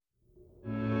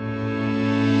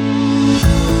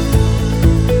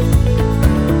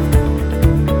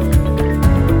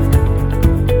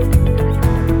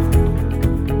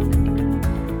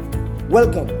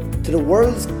Welcome to the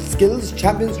World Skills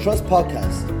Champions Trust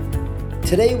podcast.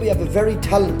 Today we have a very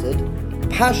talented,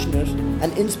 passionate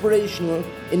and inspirational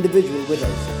individual with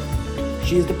us.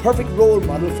 She is the perfect role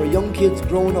model for young kids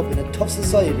growing up in a tough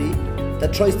society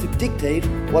that tries to dictate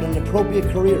what an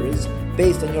appropriate career is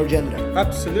based on your gender.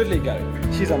 Absolutely, Gary.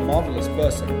 She's a marvelous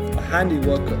person, a handy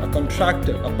worker, a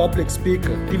contractor, a public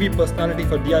speaker, TV personality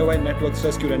for DIY Networks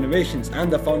Rescue Renovations,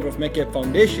 and the founder of McCabe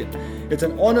Foundation. It's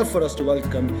an honor for us to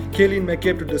welcome Kayleen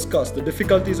McCabe to discuss the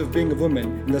difficulties of being a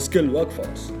woman in the skilled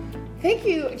workforce. Thank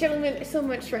you, gentlemen, so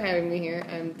much for having me here.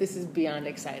 This is beyond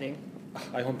exciting.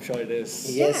 I'm sure it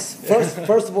is. Yes.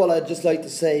 First of all, I'd just like to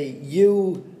say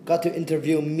you got to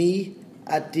interview me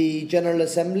at the General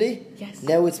Assembly. Yes.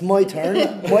 Now it's my turn,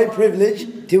 my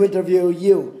privilege to interview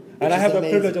you. And I have the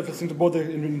privilege of listening to both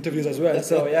the interviews as well.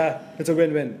 So yeah, it's a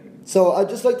win-win. So I'd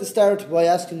just like to start by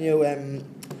asking you,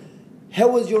 how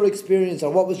was your experience,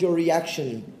 or what was your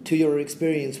reaction to your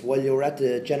experience while you were at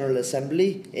the General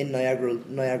Assembly in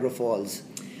Niagara Falls?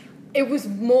 It was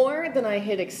more than I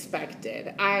had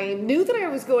expected. I knew that I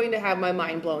was going to have my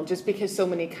mind blown just because so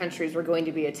many countries were going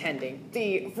to be attending.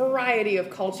 The variety of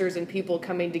cultures and people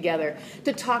coming together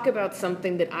to talk about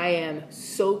something that I am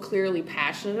so clearly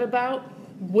passionate about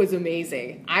was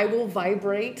amazing. I will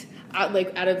vibrate out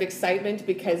of excitement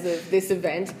because of this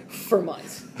event for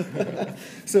months.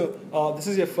 So this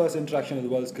is your first interaction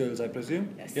with World Skills, I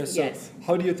presume? Yes. So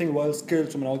how do you think World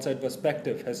Skills from an outside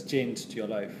perspective has changed your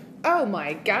life? Oh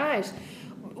my gosh.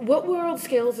 What World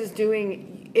Skills is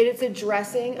doing, it's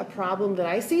addressing a problem that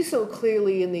I see so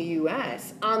clearly in the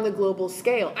U.S. on the global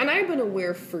scale. And I've been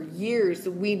aware for years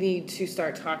that we need to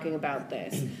start talking about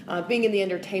this. Being in the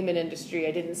entertainment industry,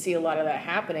 I didn't see a lot of that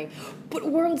happening. But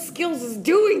World Skills is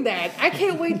doing that. I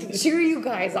can't wait to cheer you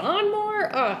guys on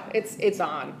more. It's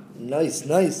on.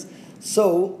 Nice.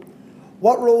 So,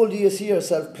 what role do you see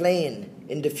yourself playing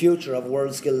in the future of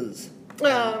World Skills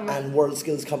and World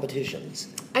Skills competitions?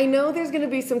 I know there's going to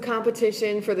be some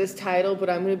competition for this title, but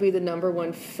I'm going to be the number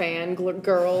one fan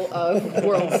girl of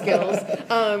World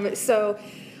Skills. So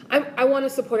I want to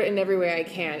support it in every way I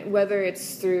can, whether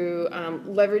it's through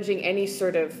leveraging any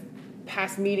sort of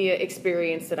past media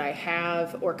experience that I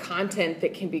have or content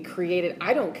that can be created.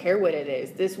 I don't care what it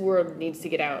is. This world needs to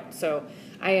get out. So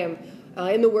I am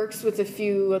in the works with a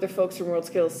few other folks from World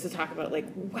Skills to talk about,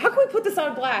 how can we put this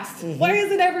on blast? Mm-hmm. Why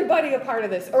isn't everybody a part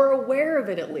of this or aware of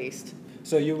it at least?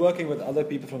 So you're working with other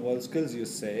people from World Skills, you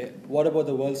say. What about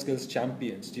the World Skills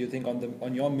champions? Do you think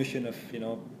on your mission of,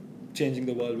 changing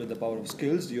the world with the power of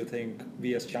skills, do you think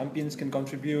we as champions can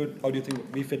contribute? How do you think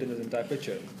we fit in this entire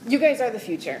picture? You guys are the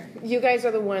future. You guys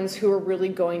are the ones who are really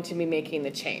going to be making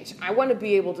the change. I want to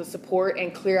be able to support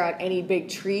and clear out any big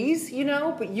trees,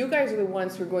 but you guys are the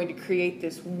ones who are going to create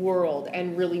this world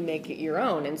and really make it your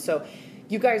own. And so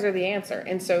you guys are the answer.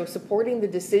 And so supporting the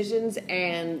decisions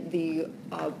and the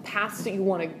paths that you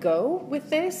want to go with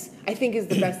this, I think is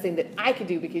the best thing that I could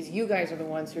do because you guys are the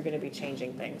ones who are going to be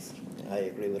changing things. I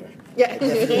agree with her. Yeah. I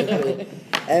definitely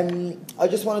agree. I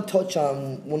just want to touch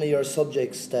on one of your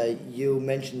subjects that you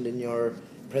mentioned in your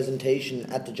presentation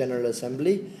at the General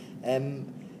Assembly.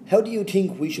 How do you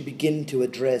think we should begin to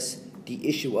address the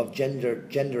issue of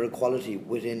gender equality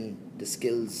within the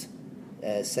skills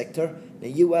sector? Now,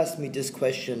 you asked me this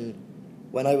question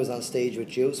when I was on stage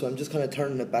with you, so I'm just kind of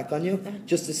turning it back on you,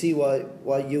 just to see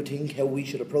why you think how we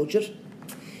should approach it.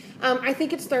 I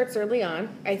think it starts early on.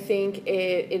 I think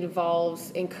it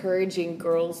involves encouraging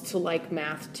girls to like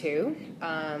math too.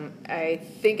 I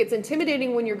think it's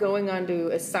intimidating when you're going onto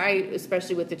a site,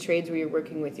 especially with the trades where you're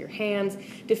working with your hands,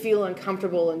 to feel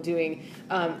uncomfortable in doing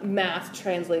math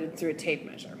translated through a tape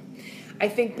measure. I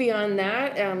think beyond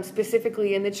that,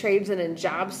 specifically in the trades and in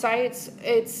job sites,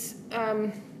 it's...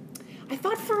 I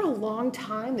thought for a long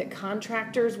time that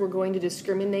contractors were going to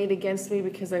discriminate against me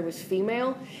because I was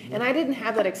female, and I didn't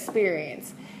have that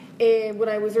experience. And when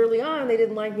I was early on, they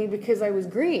didn't like me because I was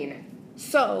green.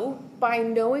 So, by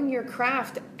knowing your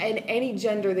craft and any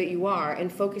gender that you are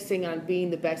and focusing on being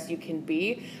the best you can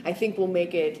be, I think will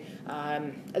make it,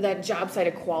 that job site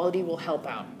equality will help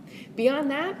out.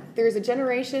 Beyond that, there's a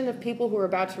generation of people who are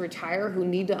about to retire who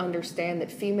need to understand that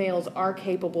females are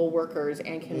capable workers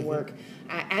and can work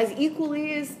as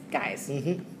equally as guys.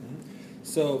 Mm-hmm.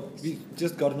 So we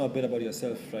just got to know a bit about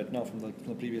yourself right now from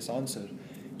the previous answer.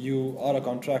 You are a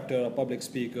contractor, a public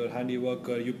speaker, handy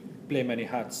worker, you play many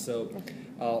hats. So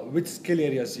which skill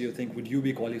areas do you think would you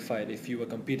be qualified if you were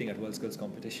competing at World Skills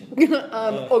competition?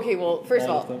 Okay, well, first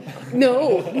of all,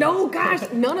 no, gosh,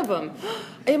 none of them.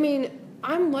 I mean,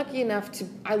 I'm lucky enough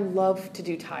I love to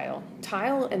do tile.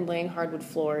 Tile and laying hardwood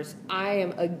floors, I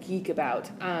am a geek about.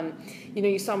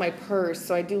 You saw my purse,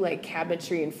 so I do like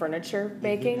cabinetry and furniture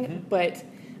making, but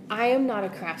I am not a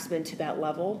craftsman to that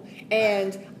level.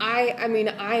 And I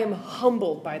am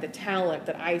humbled by the talent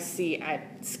that I see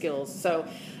at Skills. So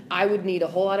I would need a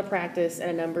whole lot of practice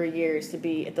and a number of years to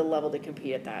be at the level to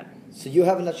compete at that. So you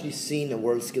haven't actually seen a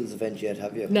World Skills event yet,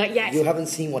 have you? Not yet. You haven't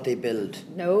seen what they build?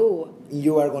 No.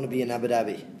 You are going to be in Abu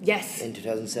Dhabi? Yes. In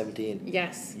 2017?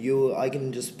 Yes. I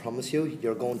can just promise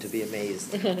you're going to be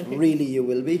amazed. Really, you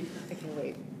will be. I can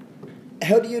wait.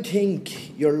 How do you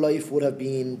think your life would have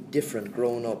been different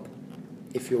growing up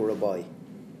if you were a boy?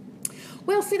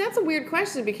 Well, see, that's a weird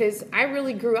question because I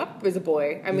really grew up as a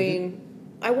boy. I mean,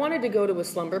 I wanted to go to a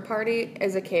slumber party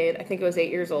as a kid. I think I was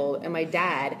 8 years old, and my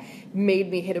dad made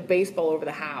me hit a baseball over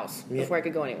the house before I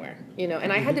could go anywhere.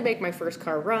 And I had to make my first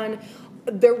car run.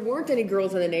 There weren't any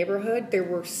girls in the neighborhood. There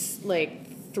were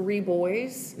like 3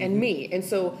 boys and me. And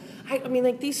so,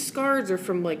 these scars are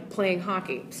from like playing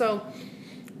hockey. So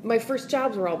my first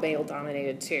jobs were all male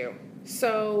dominated too.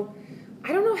 So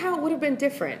I don't know how it would have been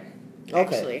different.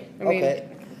 Actually,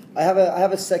 I have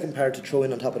a second part to throw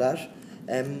in on top of that.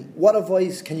 What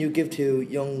advice can you give to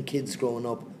young kids growing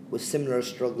up with similar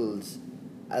struggles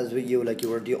as with you? Like you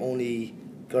were the only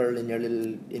girl in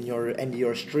your end of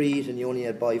your street, and you only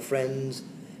had boy friends.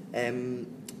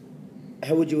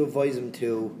 How would you advise them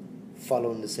to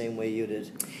follow in the same way you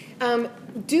did?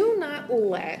 Do not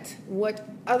let what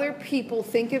other people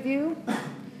think of you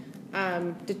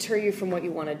deter you from what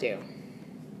you want to do.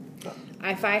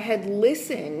 If I had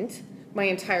listened my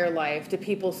entire life to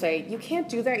people say, you can't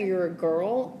do that, you're a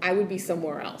girl, I would be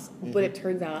somewhere else. But it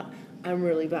turns out I'm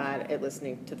really bad at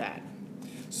listening to that.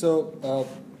 So,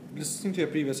 listening to your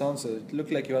previous answer, it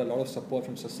looked like you had a lot of support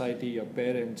from society, your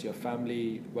parents, your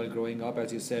family while growing up.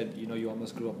 As you said, you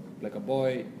almost grew up like a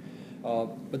boy.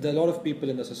 But there are a lot of people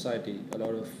in the society, a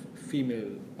lot of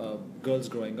female girls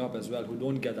growing up as well who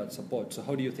don't get that support. So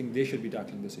how do you think they should be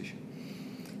tackling this issue?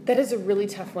 That is a really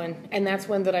tough one, and that's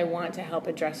one that I want to help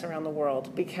address around the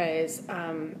world because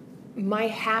my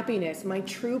happiness, my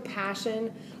true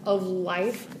passion of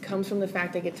life comes from the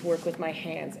fact I get to work with my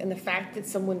hands and the fact that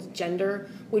someone's gender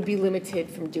would be limited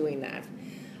from doing that.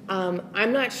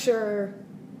 I'm not sure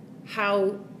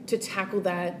how to tackle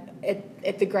that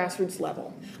at the grassroots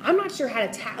level. I'm not sure how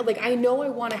to I know I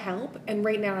want to help, and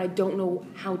right now I don't know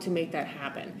how to make that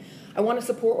happen. I want to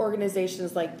support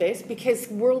organizations like this because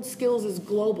World Skills is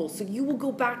global. So you will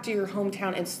go back to your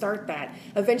hometown and start that.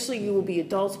 Eventually you will be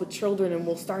adults with children and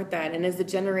we'll start that. And as the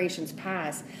generations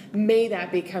pass, may that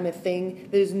become a thing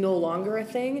that is no longer a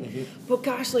thing. But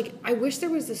gosh, I wish there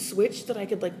was a switch that I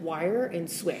could wire and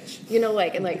switch, done,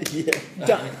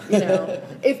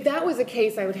 If that was the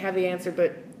case, I would have the answer,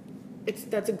 but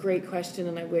that's a great question,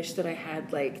 and I wish that I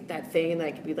had that thing, and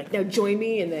I could be now join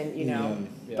me, and then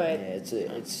But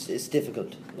it's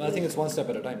difficult. I think it's one step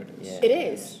at a time. It is. Yeah. It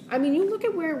is. I mean, you look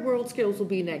at where World Skills will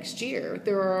be next year.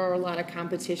 There are a lot of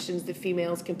competitions that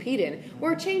females compete in.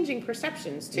 We're changing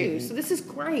perceptions too, so this is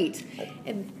great,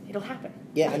 and it'll happen.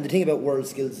 Yeah, and the thing about World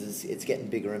Skills is it's getting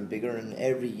bigger and bigger, and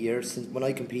every year since when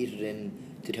I competed in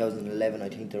 2011, I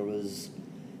think there was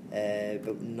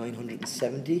about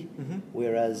 970,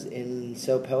 whereas in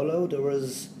Sao Paulo there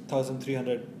was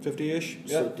 1,350-ish.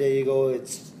 So there you go.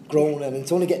 It's grown and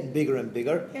it's only getting bigger and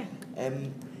bigger. Yeah.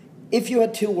 If you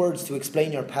had 2 words to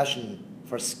explain your passion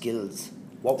for skills,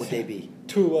 what would they be?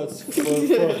 2 words.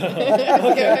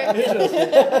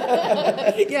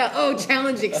 Yeah. Oh,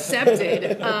 challenge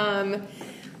accepted.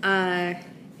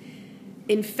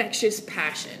 Infectious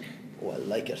passion. Oh, I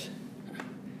like it.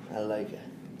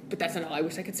 But that's not all. I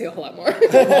wish I could say a whole lot more.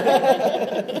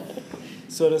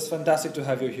 So it is fantastic to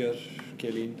have you here,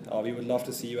 Kayleen. We would love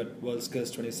to see you at World Skills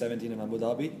 2017 in Abu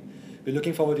Dhabi. We're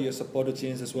looking forward to your support to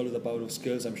change this world with the power of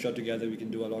skills. I'm sure together we can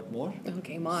do a lot more.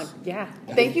 Okay, Mon. Yeah.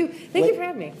 Thank you. Thank you for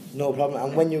having me. No problem.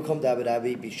 And when you come to Abu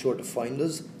Dhabi, be sure to find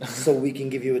us so we can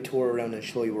give you a tour around and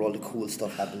show you where all the cool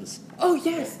stuff happens. Oh,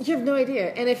 yes. You have no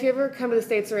idea. And if you ever come to the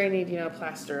States or I need, a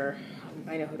plasterer,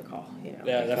 I know who to call. Yeah,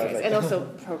 definitely. And also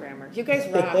programmer. You guys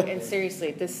rock. And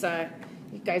seriously, this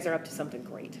you guys are up to something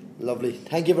great. Lovely.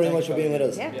 Thank you very much for being with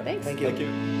us. Yeah, thanks. Thank you. Thank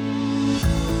you.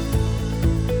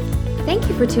 Thank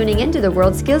you for tuning in to the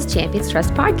World Skills Champions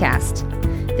Trust podcast.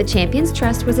 The Champions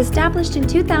Trust was established in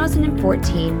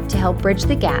 2014 to help bridge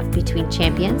the gap between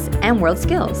champions and world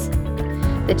skills.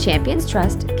 The Champions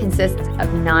Trust consists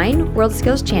of 9 World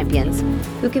Skills champions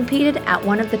who competed at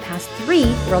one of the past 3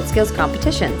 World Skills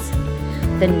competitions.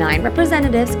 The 9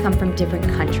 representatives come from different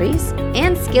countries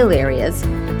and skill areas,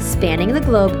 spanning the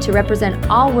globe to represent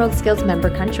all World Skills member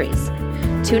countries.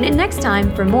 Tune in next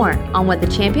time for more on what the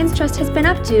Champions Trust has been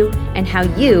up to and how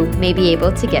you may be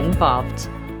able to get involved.